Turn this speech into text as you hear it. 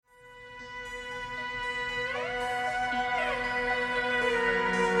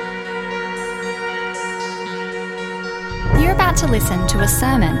about to listen to a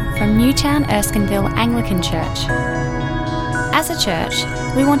sermon from Newtown Erskineville Anglican Church. As a church,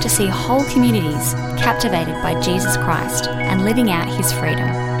 we want to see whole communities captivated by Jesus Christ and living out his freedom.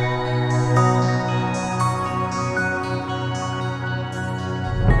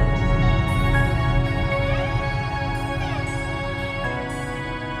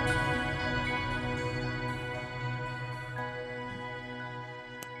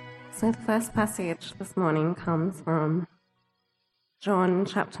 So the first passage this morning comes from John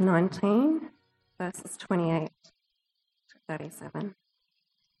chapter 19, verses 28 to 37.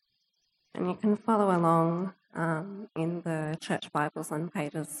 And you can follow along in the church Bibles on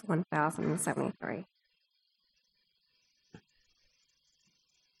pages 1073.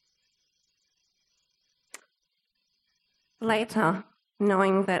 Later,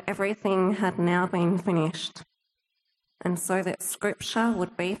 knowing that everything had now been finished, and so that Scripture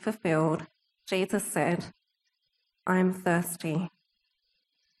would be fulfilled, Jesus said, "I am thirsty."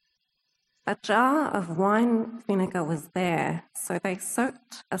 A jar of wine vinegar was there, so they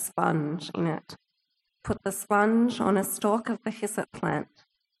soaked a sponge in it, put the sponge on a stalk of the hyssop plant,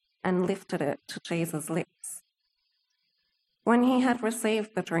 and lifted it to Jesus' lips. When he had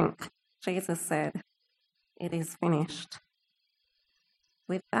received the drink, Jesus said, "It is finished."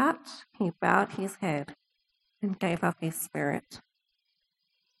 With that, he bowed his head and gave up his spirit.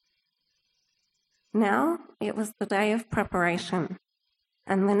 Now it was the day of preparation,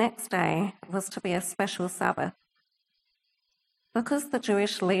 and the next day was to be a special Sabbath. Because the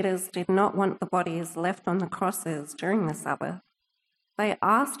Jewish leaders did not want the bodies left on the crosses during the Sabbath, they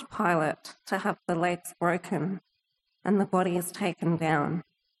asked Pilate to have the legs broken and the bodies taken down.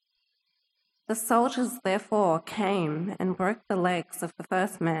 The soldiers therefore came and broke the legs of the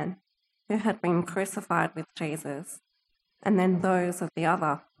first man who had been crucified with Jesus, and then those of the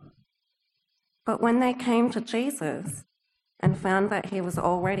other. But when they came to Jesus and found that he was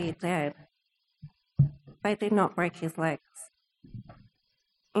already dead, they did not break his legs.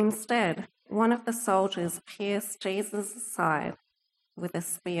 Instead, one of the soldiers pierced Jesus' side with a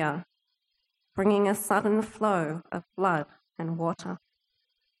spear, bringing a sudden flow of blood and water.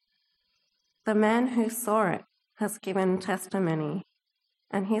 The man who saw it has given testimony,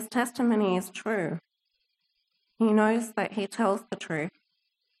 and his testimony is true. He knows that he tells the truth,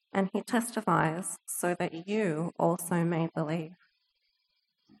 and he testifies so that you also may believe.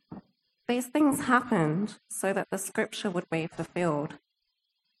 These things happened so that the scripture would be fulfilled.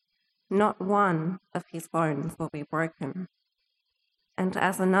 Not one of his bones will be broken. And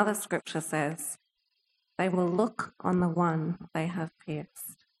as another scripture says, they will look on the one they have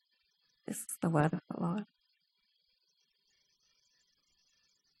pierced. This is the word of the Lord.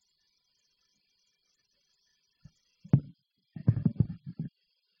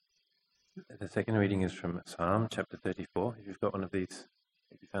 The second reading is from Psalm chapter 34. If you've got one of these,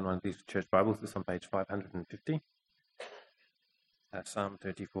 if you found one of these church Bibles, it's on page 550. Psalm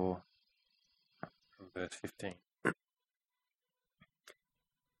 34 from verse 15.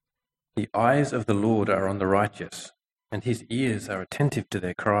 The eyes of the Lord are on the righteous, and his ears are attentive to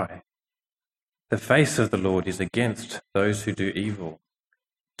their cry. The face of the Lord is against those who do evil,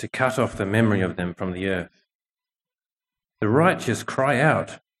 to cut off the memory of them from the earth. The righteous cry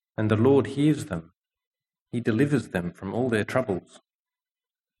out, and the Lord hears them. He delivers them from all their troubles.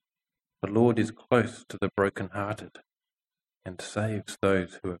 The Lord is close to the brokenhearted and saves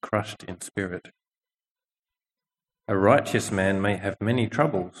those who are crushed in spirit. A righteous man may have many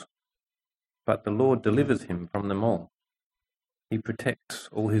troubles, but the Lord delivers him from them all. He protects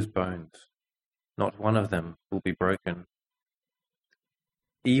all his bones. Not one of them will be broken.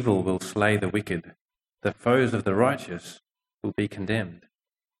 Evil will slay the wicked. The foes of the righteous will be condemned.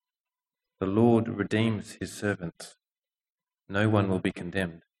 The Lord redeems his servants. No one will be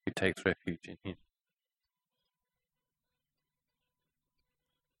condemned who takes refuge in him.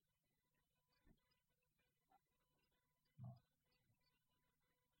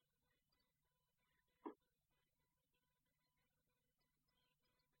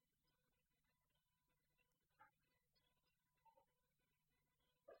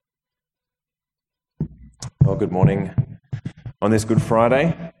 Well, good morning. On this Good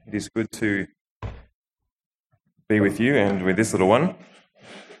Friday, it is good to be with you and with this little one. Do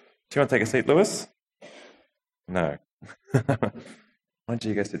you want to take a seat, Lewis? No. Why don't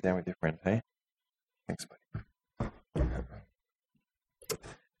you go sit down with your friend, hey? Thanks, buddy.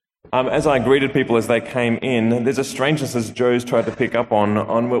 As I greeted people as they came in, there's a strangeness, as Joe's tried to pick up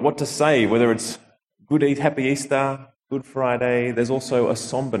on what to say, whether it's Happy Easter, Good Friday. There's also a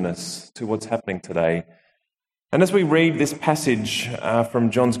somberness to what's happening today. And as we read this passage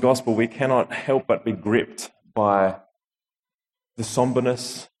from John's Gospel, we cannot help but be gripped by the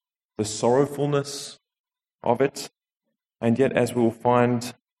somberness, the sorrowfulness of it, and yet, as we'll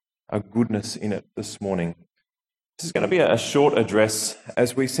find, a goodness in it this morning. This is going to be a short address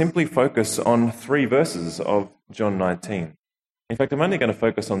as we simply focus on 3 verses of John 19. In fact, I'm only going to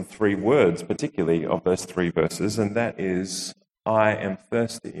focus on 3 words, particularly of those 3 verses, and that is, I am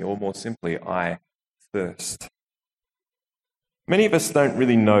thirsty, or more simply, I thirst. Many of us don't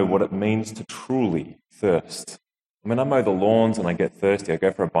really know what it means to truly thirst. I mean, I mow the lawns and I get thirsty. I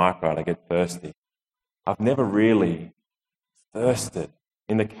go for a bike ride, I get thirsty. I've never really thirsted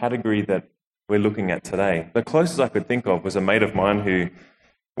in the category that we're looking at today. The closest I could think of was a mate of mine who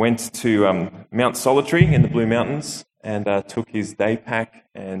went to Mount Solitary in the Blue Mountains and took his day pack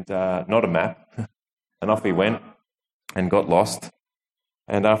and not a map, and off he went and got lost.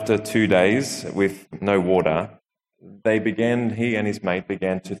 And after 2 days with no water, he and his mate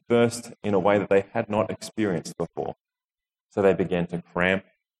began to thirst in a way that they had not experienced before. So they began to cramp,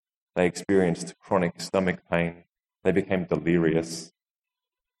 they experienced chronic stomach pain, they became delirious.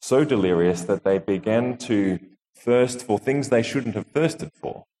 So delirious that they began to thirst for things they shouldn't have thirsted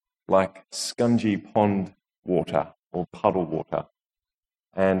for, like scungy pond water or puddle water.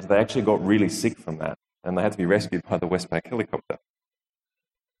 And they actually got really sick from that, and they had to be rescued by the Westpac helicopter.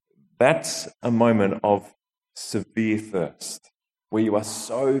 That's a moment of severe thirst, where you are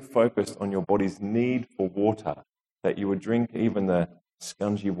so focused on your body's need for water that you would drink even the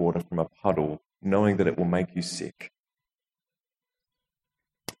scungy water from a puddle, knowing that it will make you sick.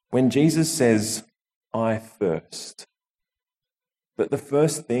 When Jesus says, I thirst, but the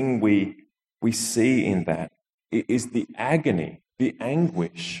first thing we see in that is the agony, the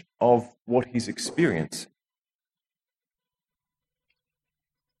anguish of what he's experiencing.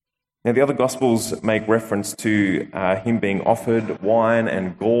 Now, the other Gospels make reference to him being offered wine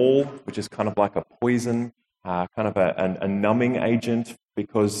and gall, which is kind of like a poison, kind of a numbing agent,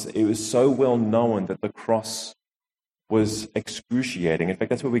 because it was so well known that the cross was excruciating. In fact,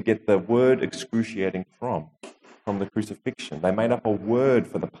 that's where we get the word excruciating from the crucifixion. They made up a word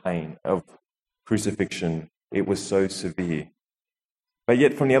for the pain of crucifixion. It was so severe. But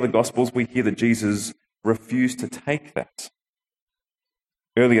yet from the other Gospels, we hear that Jesus refused to take that.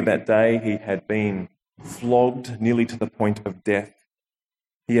 Earlier that day, he had been flogged nearly to the point of death.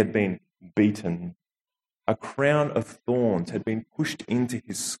 He had been beaten. A crown of thorns had been pushed into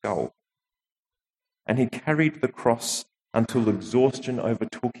his skull. And he carried the cross until exhaustion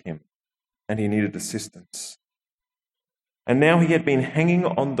overtook him and he needed assistance. And now he had been hanging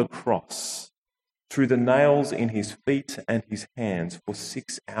on the cross through the nails in his feet and his hands for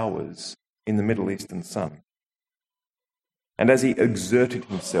 6 hours in the Middle Eastern sun. And as he exerted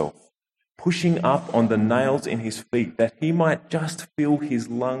himself, pushing up on the nails in his feet that he might just fill his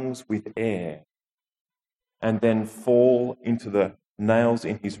lungs with air, and then fall into the nails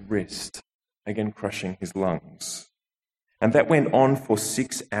in his wrist, again crushing his lungs. And that went on for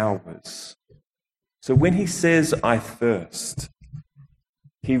 6 hours. So when he says, I thirst,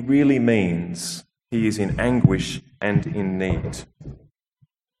 he really means he is in anguish and in need.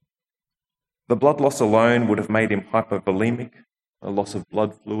 The blood loss alone would have made him hypovolemic, a loss of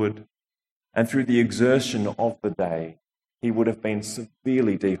blood fluid, and through the exertion of the day, he would have been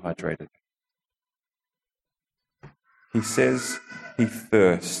severely dehydrated. He says he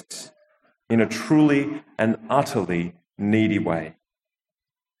thirsts in a truly and utterly needy way.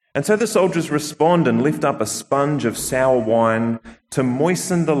 And so the soldiers respond and lift up a sponge of sour wine to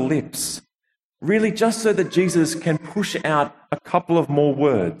moisten the lips, really just so that Jesus can push out a couple of more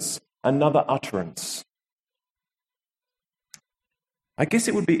words, another utterance. I guess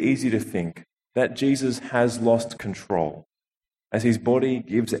it would be easy to think that Jesus has lost control as his body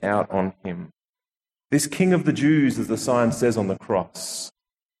gives out on him. This King of the Jews, as the sign says on the cross.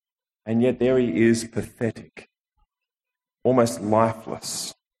 And yet there he is, pathetic, almost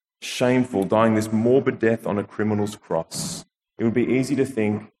lifeless, shameful, dying this morbid death on a criminal's cross. It would be easy to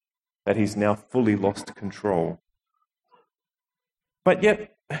think that he's now fully lost control. But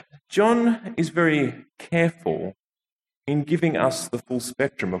yet, John is very careful in giving us the full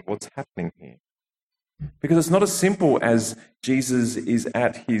spectrum of what's happening here. Because it's not as simple as Jesus is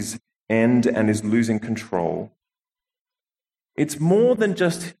at his end and is losing control. It's more than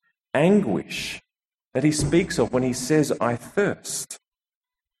just anguish that he speaks of when he says, I thirst.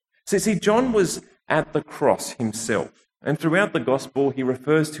 So see, John was at the cross himself. And throughout the gospel, he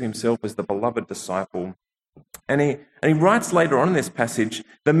refers to himself as the beloved disciple. And he writes later on in this passage,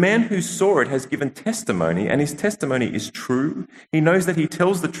 the man who saw it has given testimony, and his testimony is true. He knows that he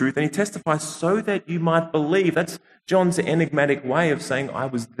tells the truth, and he testifies so that you might believe. That's John's enigmatic way of saying, I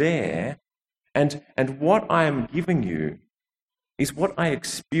was there, and what I am giving you is what I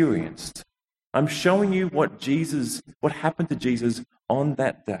experienced. I'm showing you what happened to Jesus on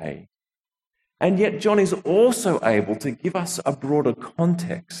that day. And yet John is also able to give us a broader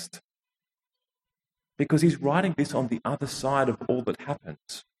context because he's writing this on the other side of all that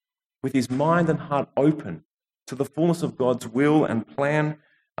happened, with his mind and heart open to the fullness of God's will and plan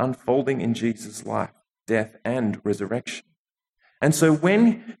unfolding in Jesus' life, death, and resurrection. And so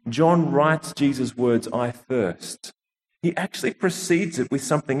when John writes Jesus' words, I thirst, he actually precedes it with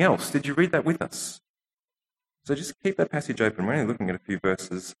something else. Did you read that with us? So just keep that passage open. We're only looking at a few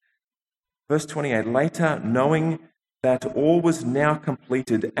verses. Verse 28, later, knowing that all was now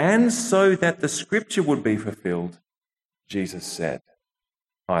completed, and so that the scripture would be fulfilled, Jesus said,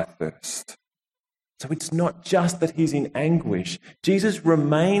 I thirst. So it's not just that he's in anguish. Jesus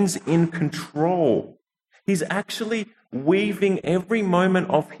remains in control. He's actually weaving every moment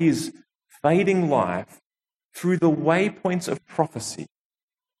of his fading life through the waypoints of prophecy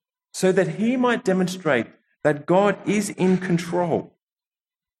so that he might demonstrate that God is in control.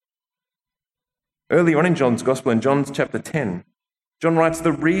 Earlier on in John's Gospel, in John chapter 10, John writes,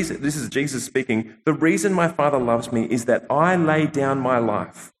 this is Jesus speaking, the reason my Father loves me is that I lay down my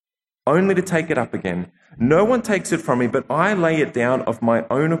life, only to take it up again. No one takes it from me, but I lay it down of my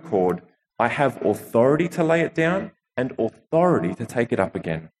own accord. I have authority to lay it down and authority to take it up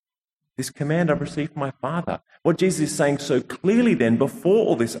again. This command I've received from my Father. What Jesus is saying so clearly then, before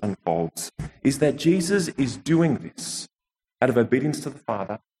all this unfolds, is that Jesus is doing this out of obedience to the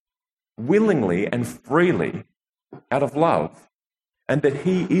Father, willingly and freely, out of love, and that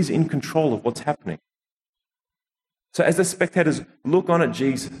he is in control of what's happening. So as the spectators look on at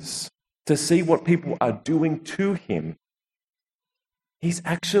Jesus to see what people are doing to him, he's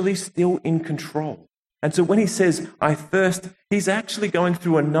actually still in control. And so when he says, I thirst, he's actually going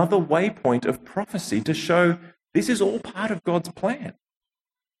through another waypoint of prophecy to show this is all part of God's plan.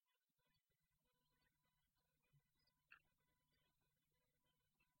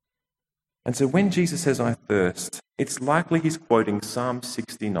 And so when Jesus says, I thirst, it's likely he's quoting Psalm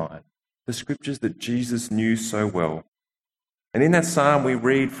 69, the scriptures that Jesus knew so well. And in that psalm we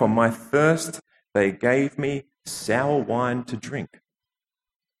read, for my thirst they gave me sour wine to drink.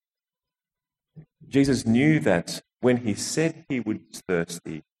 Jesus knew that when he said he was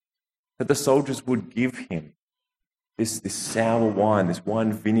thirsty, that the soldiers would give him this sour wine, this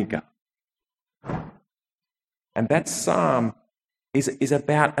wine vinegar. And that psalm is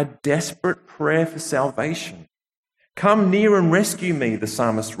about a desperate prayer for salvation. Come near and rescue me, the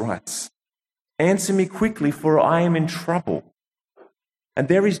psalmist writes. Answer me quickly, for I am in trouble. And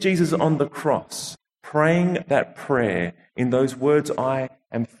there is Jesus on the cross, praying that prayer in those words, I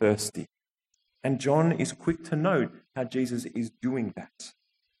am thirsty. And John is quick to note how Jesus is doing that.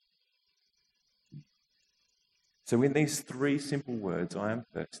 So in these three simple words, I am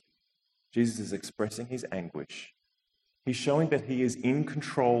thirsty, Jesus is expressing his anguish. He's showing that he is in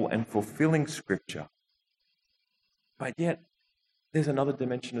control and fulfilling Scripture. But yet, there's another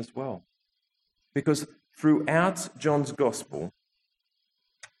dimension as well. Because throughout John's Gospel,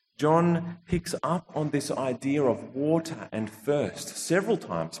 John picks up on this idea of water and thirst several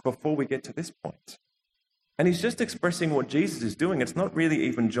times before we get to this point. And he's just expressing what Jesus is doing. It's not really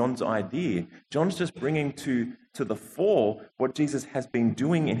even John's idea. John's just bringing to the fore what Jesus has been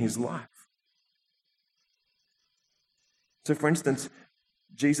doing in his life. So, for instance,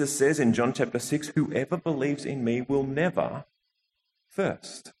 Jesus says in John chapter 6, whoever believes in me will never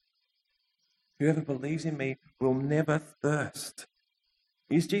thirst. Whoever believes in me will never thirst.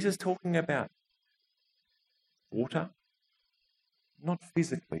 Is Jesus talking about water? Not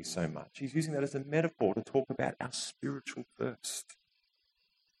physically so much. He's using that as a metaphor to talk about our spiritual thirst.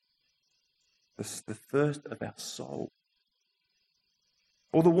 The thirst of our soul.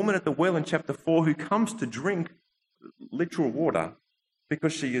 Or the woman at the well in chapter 4 who comes to drink literal water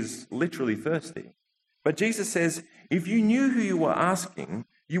because she is literally thirsty. But Jesus says, if you knew who you were asking,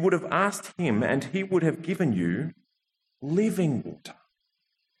 you would have asked him and he would have given you living water.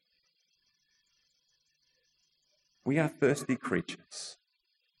 We are thirsty creatures,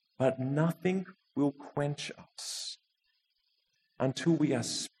 but nothing will quench us until we are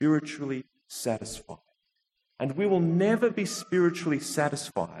spiritually satisfied. And we will never be spiritually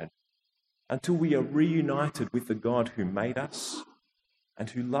satisfied until we are reunited with the God who made us and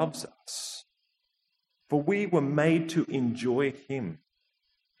who loves us. For we were made to enjoy him,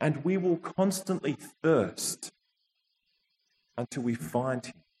 and we will constantly thirst until we find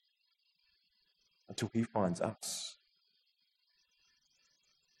him, until he finds us.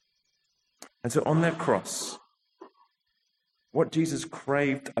 And so on that cross, what Jesus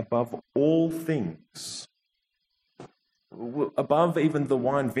craved above all things above even the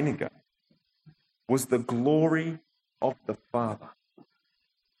wine vinegar, was the glory of the Father.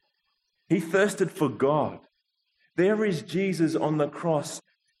 He thirsted for God. There is Jesus on the cross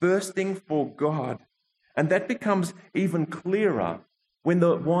thirsting for God. And that becomes even clearer when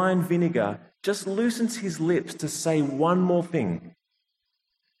the wine vinegar just loosens his lips to say one more thing.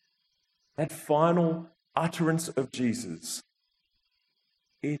 That final utterance of Jesus.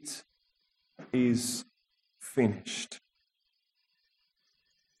 It is finished.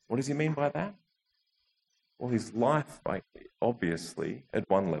 What does he mean by that? Well, his life, obviously, at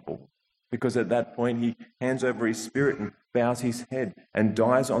one level, because at that point he hands over his spirit and bows his head and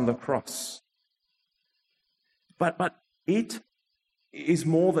dies on the cross. But it is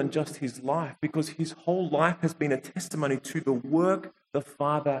more than just his life, because his whole life has been a testimony to the work the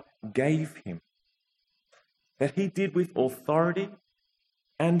Father gave him, that he did with authority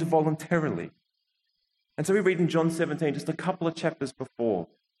and voluntarily. And so we read in John 17, just a couple of chapters before,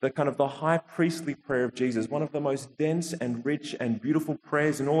 the high priestly prayer of Jesus, one of the most dense and rich and beautiful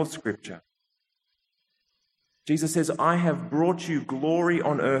prayers in all of Scripture. Jesus says, I have brought you glory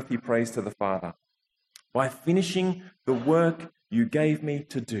on earth, he prays to the Father, by finishing the work you gave me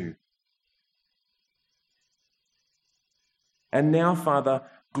to do. And now, Father,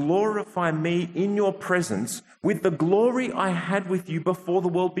 glorify me in your presence with the glory I had with you before the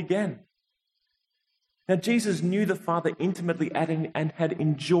world began. Now, Jesus knew the Father intimately and had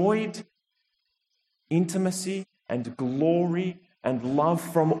enjoyed intimacy and glory and love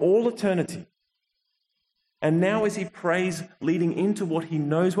from all eternity. And now as he prays, leading into what he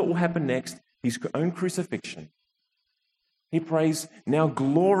knows what will happen next, his own crucifixion, he prays, now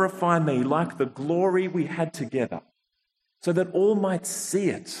glorify me like the glory we had together, so that all might see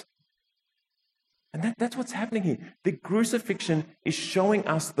it. And that's what's happening here. The crucifixion is showing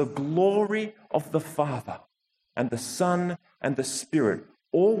us the glory of the Father and the Son and the Spirit,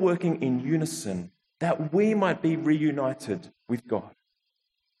 all working in unison, that we might be reunited with God.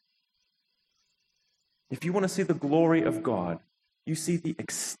 If you want to see the glory of God, you see the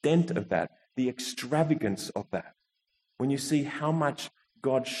extent of that, the extravagance of that, when you see how much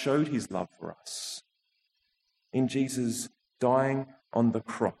God showed his love for us in Jesus dying on the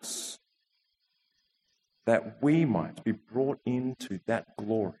cross, that we might be brought into that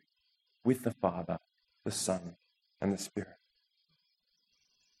glory with the Father, the Son, and the Spirit.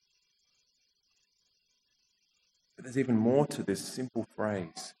 But there's even more to this simple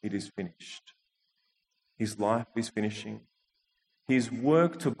phrase, it is finished. His life is finishing. His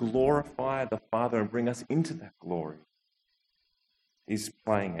work to glorify the Father and bring us into that glory is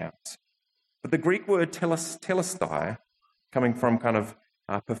playing out. But the Greek word telestai, coming from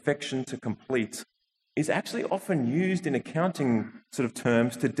perfection to complete, is actually often used in accounting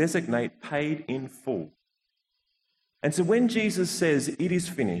terms to designate paid in full. And so when Jesus says it is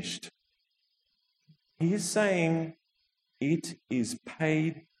finished, he is saying it is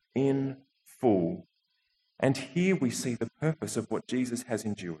paid in full. And here we see the purpose of what Jesus has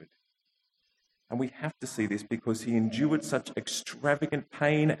endured. And we have to see this because he endured such extravagant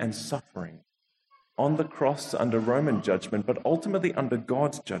pain and suffering on the cross under Roman judgment, but ultimately under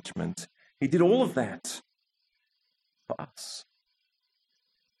God's judgment. He did all of that for us.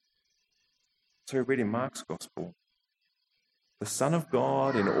 So we read in Mark's Gospel, the Son of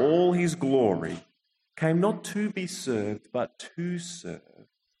God in all his glory came not to be served, but to serve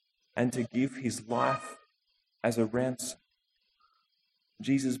and to give his life as a ransom.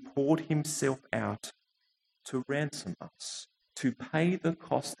 Jesus poured himself out to ransom us, to pay the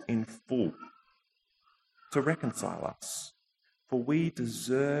cost in full, to reconcile us, for we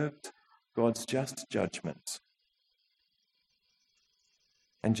deserved God's just judgment.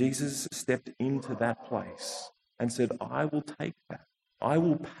 And Jesus stepped into that place and said, I will take that. I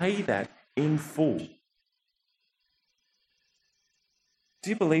will pay that in full. Do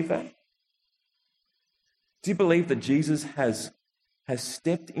you believe that? Do you believe that Jesus has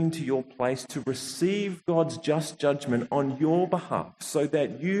stepped into your place to receive God's just judgment on your behalf so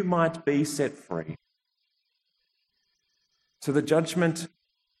that you might be set free? So the judgment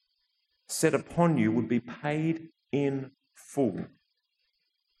set upon you would be paid in full.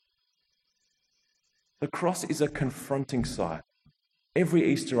 The cross is a confronting sight.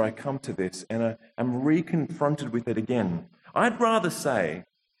 Every Easter I come to this and I'm re-confronted with it again. I'd rather say,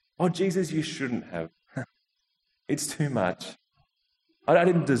 oh, Jesus, you shouldn't have. It's too much. I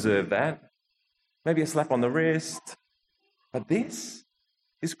didn't deserve that. Maybe a slap on the wrist. But this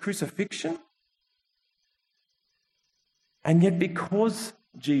crucifixion. And yet because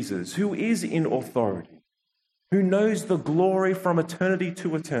Jesus, who is in authority, who knows the glory from eternity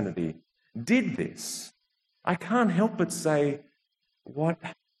to eternity, did this, I can't help but say, what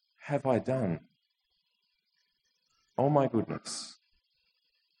have I done? Oh my goodness,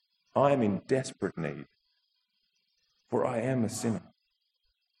 I am in desperate need, for I am a sinner.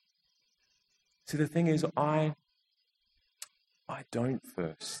 See, the thing is, I don't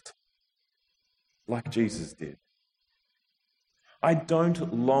thirst like Jesus did. I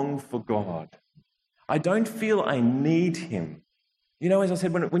don't long for God. I don't feel I need him. You know, as I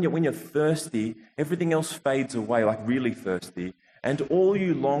said, when you're thirsty, everything else fades away, like really thirsty, and all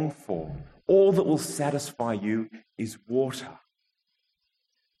you long for, all that will satisfy you is water.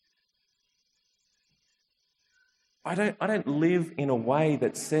 I don't live in a way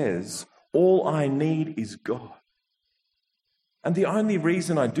that says, all I need is God. And the only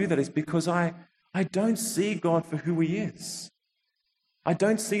reason I do that is because I don't see God for who he is. I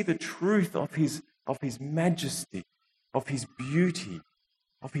don't see the truth of his majesty, of his beauty,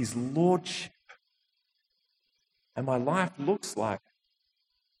 of his lordship. And my life looks like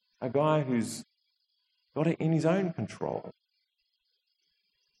a guy who's got it in his own control.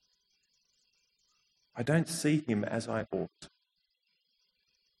 I don't see him as I ought.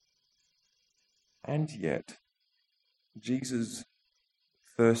 And yet, Jesus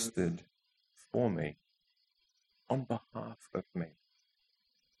thirsted for me, on behalf of me.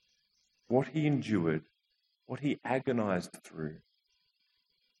 What he endured, what he agonized through,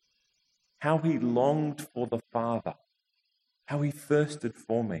 how he longed for the Father, how he thirsted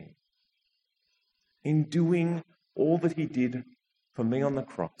for me. In doing all that he did for me on the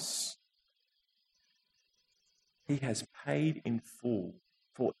cross, he has paid in full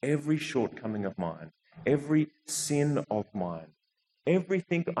for every shortcoming of mine, every sin of mine,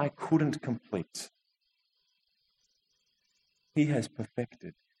 everything I couldn't complete. He has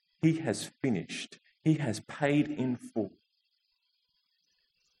perfected. He has finished. He has paid in full.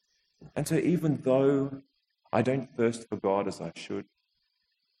 And so even though I don't thirst for God as I should,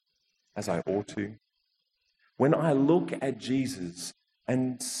 as I ought to, when I look at Jesus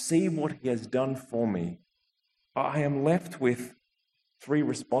and see what he has done for me, I am left with three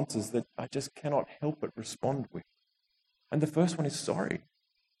responses that I just cannot help but respond with. And the first one is sorry.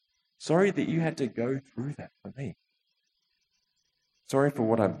 Sorry that you had to go through that for me. Sorry for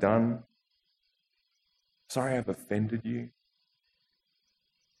what I've done. Sorry I've offended you.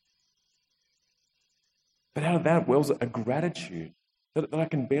 But out of that wells a gratitude that I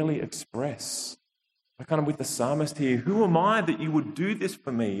can barely express. I'm kind of with the psalmist here. Who am I that you would do this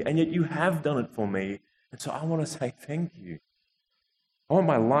for me? And yet you have done it for me. And so I want to say thank you. I want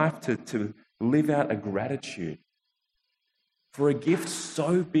my life to live out a gratitude for a gift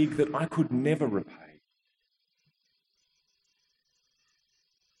so big that I could never repay.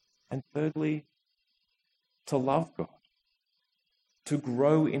 And thirdly, to love God, to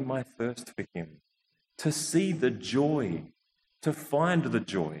grow in my thirst for him, to see the joy, to find the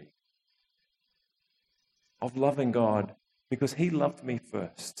joy of loving God because he loved me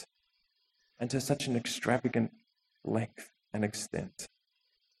first and to such an extravagant length and extent.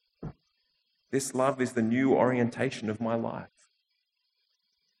 This love is the new orientation of my life.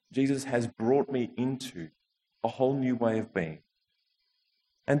 Jesus has brought me into a whole new way of being.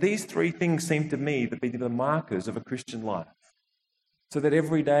 And these three things seem to me to be the markers of a Christian life. So that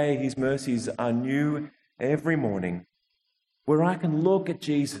every day his mercies are new every morning, where I can look at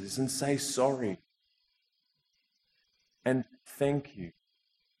Jesus and say sorry and thank you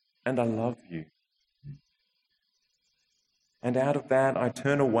and I love you. And out of that I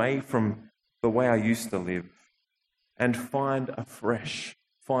turn away from the way I used to live and find afresh,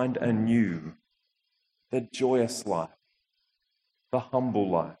 find anew the joyous life, the humble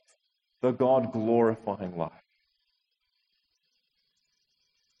life, the God-glorifying life.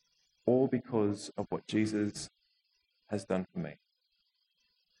 All because of what Jesus has done for me.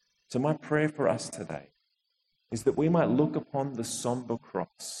 So my prayer for us today is that we might look upon the somber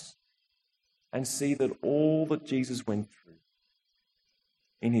cross and see that all that Jesus went through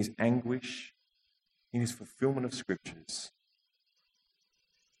in his anguish, in his fulfillment of scriptures,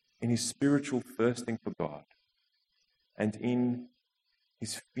 in his spiritual thirsting for God, and in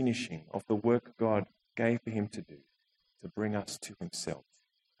his finishing of the work God gave for him to do, to bring us to himself.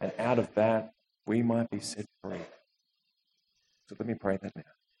 And out of that, we might be set free. So let me pray that now.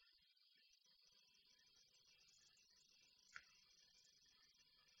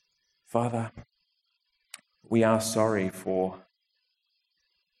 Father, we are sorry for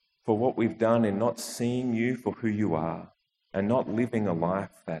what we've done in not seeing you for who you are and not living a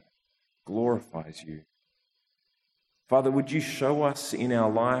life that glorifies you. Father, would you show us in our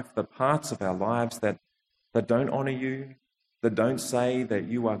life the parts of our lives that don't honor you, that don't say that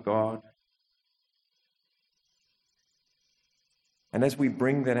you are God? And as we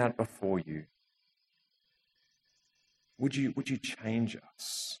bring that out before you, would you change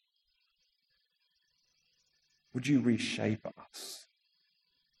us? Would you reshape us?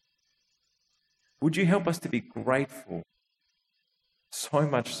 Would you help us to be grateful, so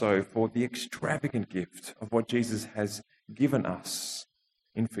much so, for the extravagant gift of what Jesus has given us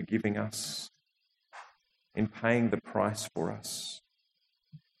in forgiving us, in paying the price for us?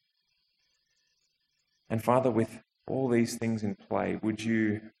 And Father, with all these things in play, would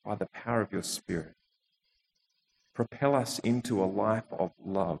you, by the power of your Spirit, propel us into a life of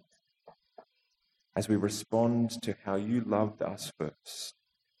love as we respond to how you loved us first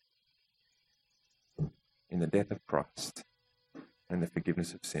in the death of Christ and the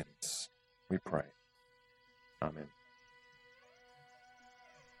forgiveness of sins. We pray. Amen.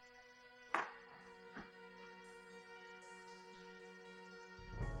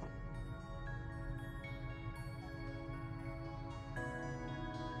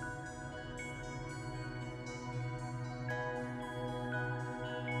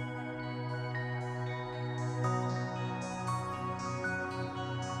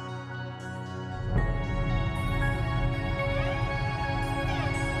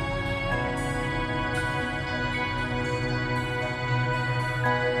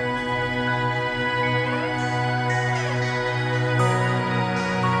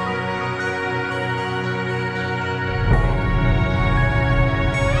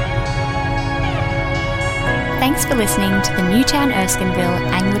 Thanks for listening to the Newtown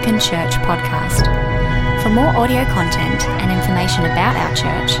Erskineville Anglican Church podcast. For more audio content and information about our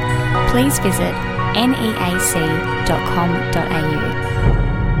church, please visit neac.com.au.